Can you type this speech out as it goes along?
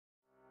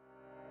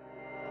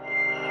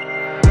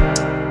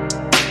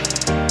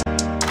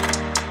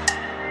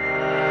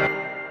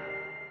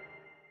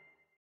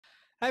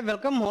I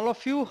welcome all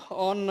of you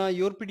on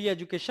YourPedia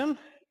education,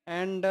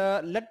 and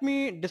let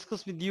me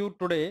discuss with you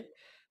today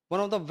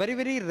one of the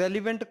very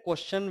relevant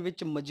question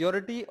which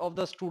majority of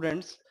the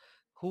students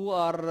who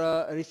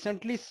are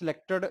recently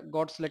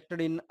got selected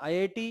in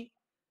IIT,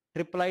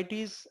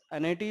 IIITs,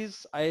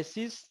 NITs,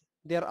 IISCs,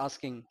 they are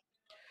asking.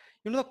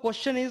 The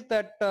question is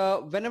that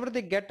whenever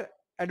they get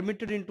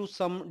admitted into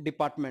some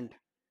department,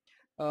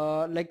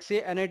 like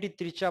say NIT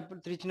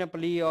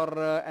Trichinopoli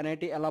or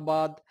NIT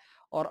Allahabad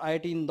or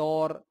IIT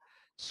Indore.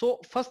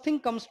 So first thing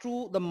comes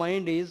to the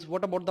mind is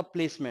what about the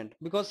placement?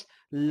 Because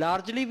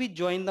largely we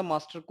join the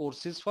master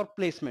courses for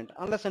placement,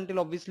 unless until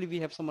obviously we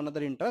have some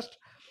another interest.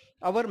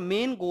 Our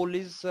main goal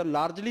is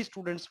largely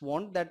students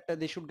want that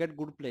they should get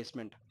good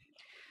placement.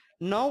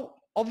 Now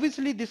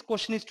obviously this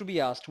question is to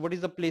be asked, what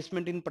is the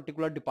placement in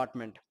particular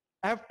department?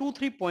 I have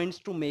 2-3 points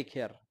to make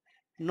here.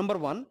 Number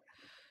one,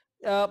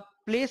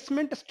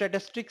 placement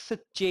statistics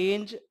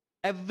change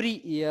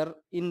every year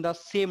in the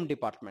same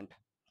department.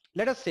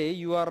 Let us say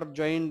you are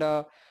joined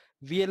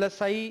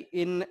VLSI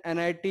in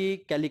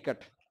NIT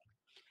Calicut.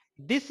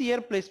 This year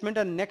placement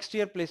and next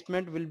year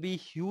placement will be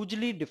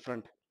hugely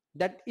different.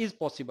 That is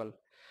possible.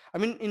 I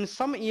mean, in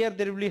some year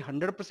there will be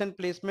 100%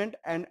 placement,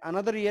 and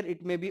another year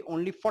it may be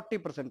only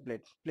 40%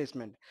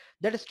 placement.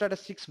 That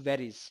statistics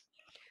varies.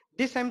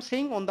 This I'm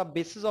saying on the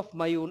basis of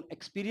my own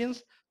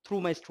experience through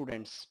my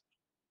students.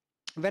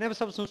 Whenever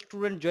some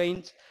student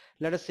joins,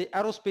 let us say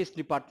aerospace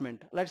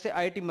department, let's say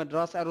IIT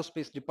Madras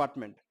aerospace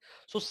department.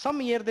 So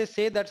some year they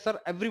say that sir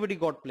everybody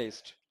got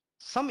placed.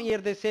 Some year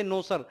they say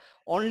no sir,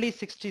 only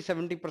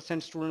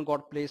 60-70% student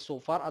got placed so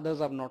far,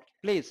 others are not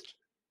placed.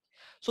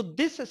 So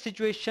this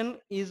situation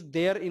is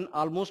there in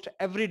almost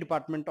every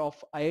department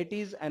of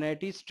IITs,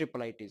 NITs,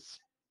 IIITs.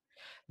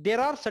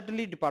 There are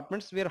certainly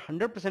departments where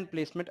 100%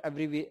 placement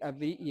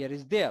every year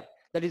is there,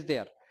 that is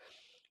there.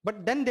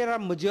 But then there are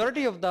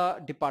majority of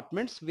the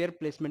departments where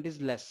placement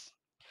is less.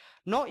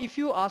 Now if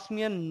you ask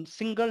me a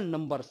single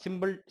number,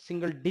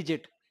 single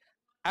digit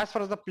as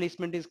far as the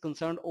placement is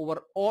concerned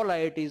over all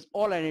IITs,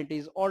 all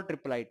NITs, all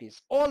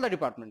IIITs, all the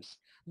departments,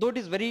 though it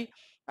is very,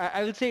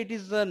 I will say it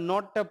is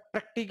not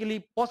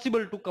practically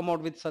possible to come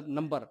out with such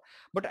number,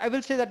 but I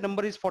will say that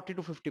number is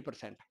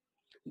 40-50%.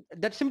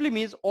 That simply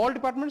means all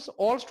departments,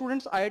 all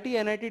students,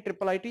 IIT, NIT,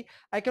 IIIT.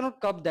 I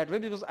cannot come that way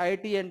because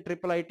IIT and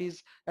IIITs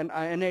and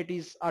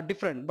NITs are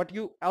different. But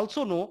you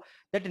also know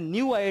that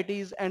new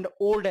IITs and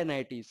old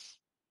NITs,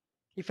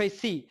 if I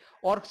see,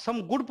 or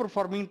some good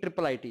performing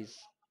IIITs,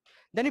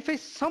 then if I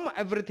sum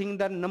everything,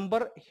 the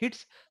number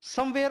hits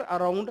somewhere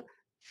around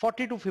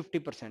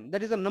 40-50%.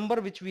 That is a number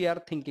which we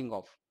are thinking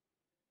of.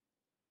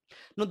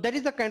 Now that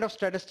is the kind of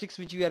statistics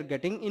which we are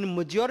getting in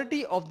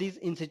majority of these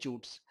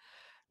institutes.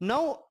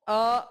 Now,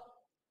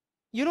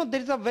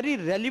 there is a very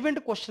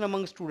relevant question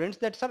among students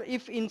that sir,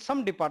 if in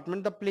some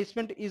department the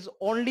placement is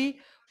only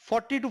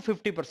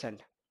 40-50%,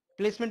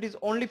 placement is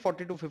only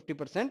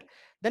 40-50%,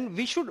 then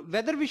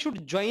whether we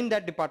should join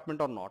that department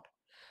or not.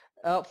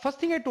 First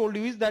thing I told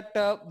you is that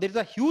there is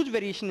a huge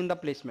variation in the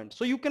placement.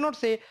 So you cannot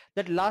say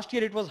that last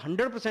year it was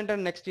 100%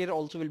 and next year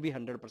also will be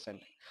 100%.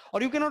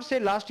 Or you cannot say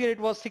last year it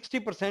was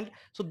 60%,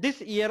 so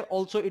this year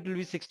also it will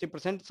be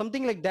 60%.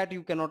 Something like that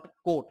you cannot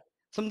quote.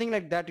 Something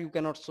like that you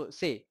cannot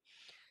say.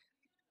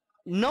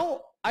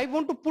 Now I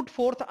want to put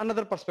forth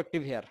another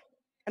perspective here,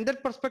 and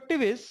that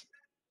perspective is,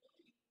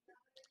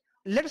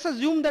 let's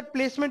assume that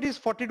placement is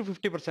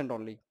 40-50%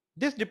 only.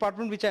 This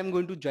department which I am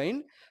going to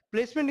join,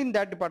 placement in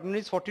that department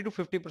is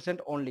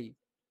 40-50% only.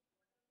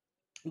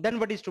 Then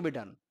what is to be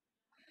done?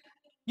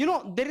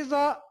 There is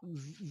a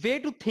way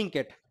to think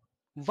it.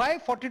 Why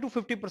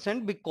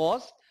 40-50%?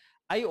 Because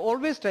I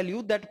always tell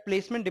you that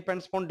placement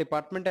depends upon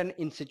department and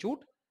institute.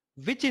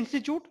 Which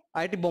institute?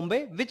 IIT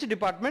Bombay. Which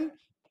department?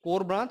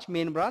 Core branch,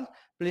 main branch.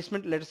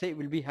 Placement, let's say,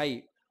 will be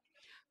high.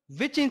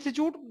 Which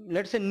institute?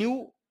 Let's say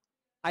new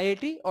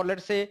IIT, or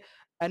let's say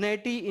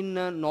NIT in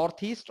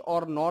Northeast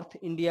or North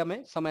India,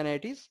 mein, some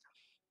NITs,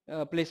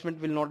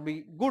 placement will not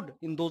be good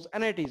in those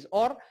NITs.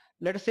 Or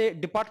let's say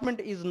department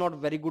is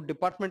not very good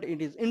department,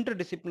 it is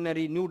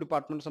interdisciplinary, new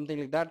department, something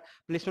like that,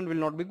 placement will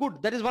not be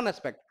good. That is one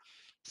aspect.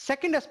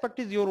 Second aspect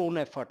is your own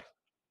effort.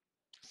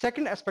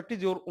 Second aspect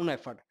is your own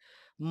effort.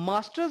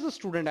 Master's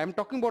student, I'm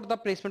talking about the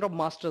placement of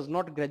masters,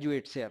 not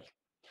graduates here.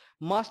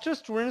 Master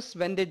students,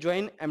 when they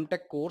join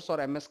MTech course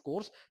or MS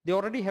course, they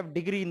already have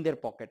degree in their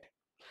pocket.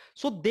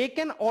 So they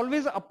can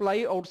always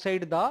apply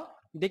outside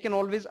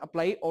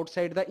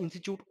the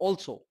institute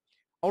also,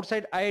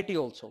 outside IIT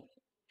also.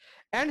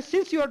 And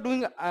since you are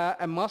doing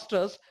a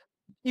master's,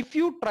 if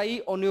you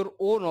try on your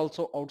own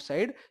also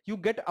outside, you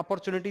get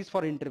opportunities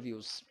for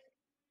interviews.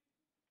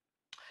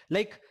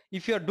 Like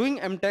if you are doing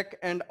MTech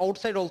and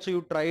outside also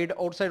you tried,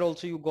 outside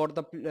also you got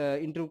the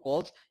interview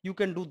calls, you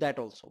can do that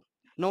also.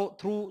 Now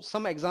through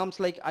some exams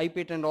like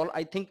IPAT and all,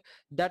 I think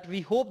that we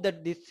hope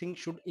that this thing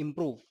should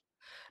improve.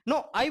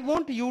 Now I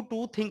want you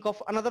to think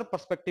of another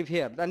perspective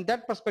here, and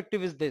that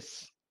perspective is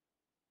this.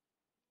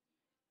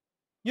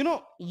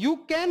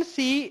 You can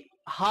see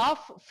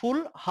half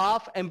full,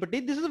 half empty.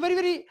 This is a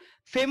very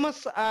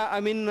famous,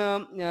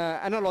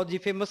 analogy,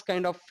 famous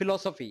kind of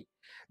philosophy,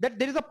 that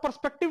there is a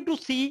perspective to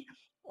see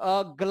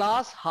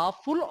glass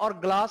half full or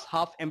glass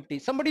half empty.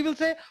 Somebody will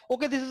say,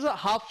 okay, this is a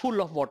half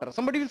full of water.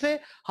 Somebody will say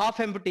half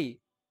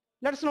empty.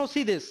 Let's now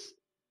see this.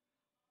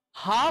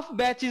 Half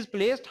batch is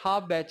placed,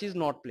 half batch is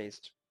not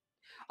placed.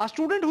 A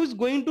student who is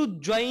going to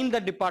join the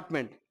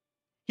department,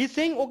 he's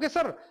saying, okay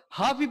sir,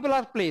 half people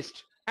are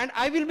placed and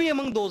I will be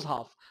among those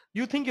half.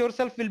 You think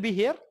yourself will be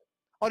here,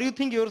 or you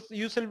think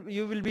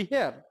you will be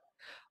here?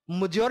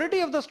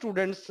 Majority of the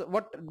students,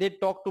 what they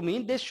talk to me,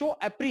 they show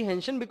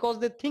apprehension because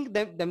they think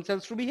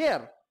themselves to be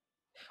here.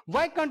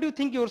 Why can't you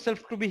think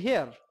yourself to be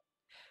here?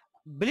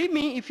 Believe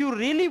me, if you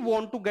really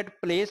want to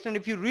get placed and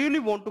if you really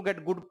want to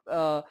get good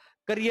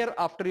career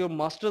after your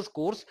master's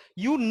course,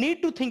 you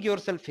need to think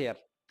yourself here.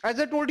 As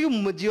I told you,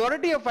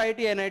 majority of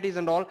IIT, NITs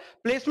and all,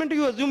 placement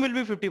you assume will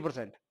be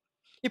 50%.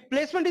 If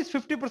placement is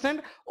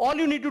 50%, all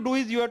you need to do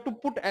is you have to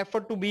put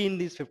effort to be in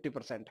these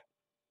 50%.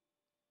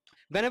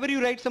 Whenever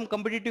you write some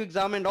competitive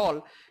exam and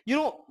all, you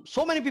know,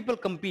 so many people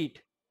compete.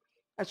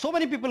 And so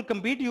many people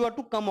compete, you have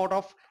to come out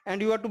of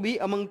and you have to be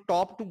among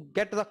top to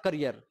get the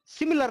career.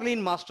 Similarly,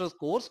 in master's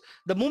course,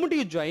 the moment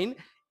you join,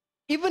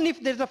 even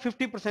if there's a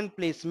 50%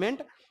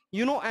 placement,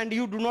 you know, and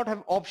you do not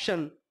have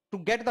option to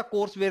get the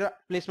course where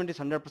placement is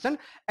 100%,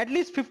 at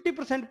least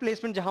 50%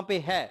 placement jahan pe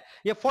hai,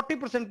 ya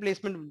 40%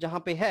 placement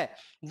jahan pe hai,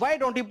 why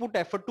don't you put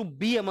effort to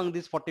be among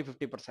these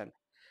 40-50%?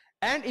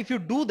 And if you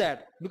do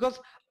that, because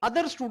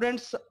other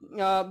students,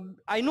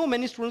 I know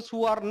many students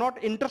who are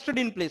not interested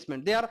in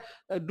placement, they are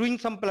doing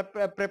some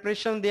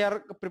preparation, they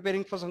are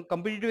preparing for some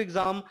competitive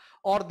exam,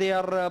 or they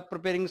are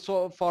preparing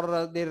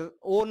for their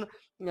own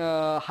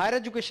higher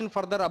education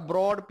further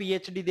abroad,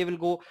 PhD. They will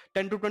go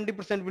 10 to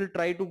 20% will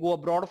try to go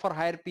abroad for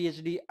higher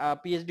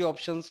PhD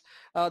options.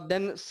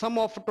 Then some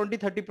of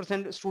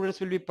 20-30% students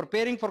will be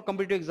preparing for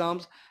competitive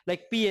exams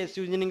like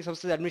PSU, engineering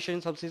services,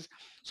 admission services.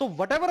 So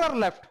whatever are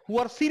left who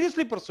are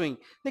seriously pursuing,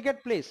 they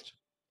get placed.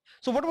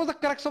 So what was the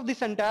crux of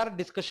this entire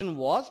discussion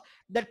was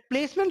that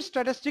placement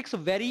statistics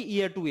vary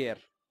year to year.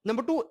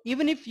 Number two,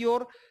 even if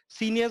your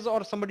seniors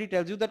or somebody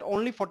tells you that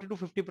only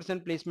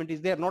 40-50% placement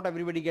is there, not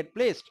everybody get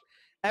placed,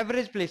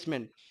 average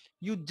placement,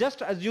 you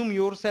just assume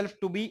yourself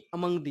to be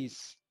among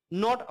these,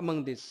 not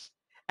among this,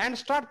 and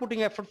start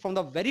putting effort from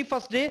the very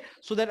first day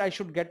so that I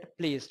should get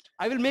placed.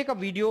 I will make a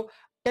video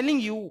telling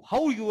you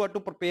how you are to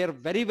prepare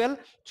very well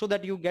so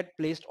that you get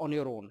placed on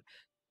your own.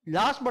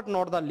 Last but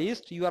not the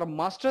least, you are a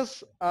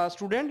master's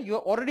student, you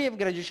already have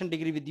graduation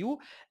degree with you,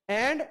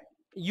 and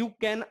you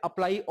can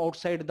apply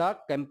outside the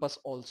campus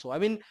also. I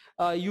mean,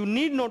 you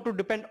need not to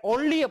depend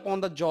only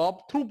upon the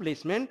job through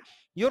placement.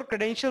 Your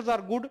credentials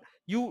are good,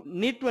 you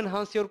need to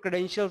enhance your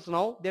credentials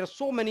now. There are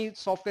so many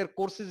software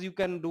courses you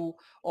can do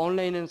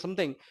online and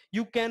something.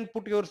 You can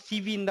put your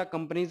CV in the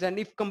companies, and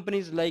if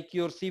companies like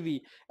your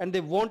CV and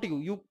they want you,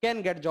 you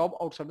can get job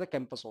outside the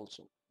campus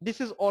also.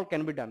 This is all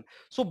can be done.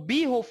 So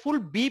be hopeful,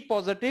 be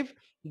positive,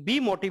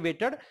 be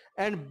motivated,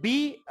 and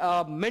be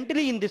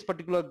mentally in this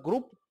particular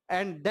group,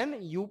 and then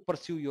you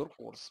pursue your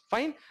course.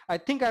 Fine. I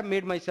think I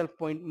made myself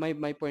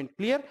my point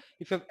clear.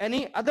 If you have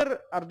any other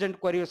urgent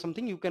query or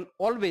something, you can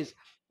always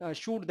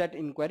shoot that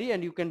inquiry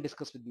and you can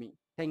discuss with me.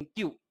 Thank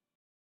you.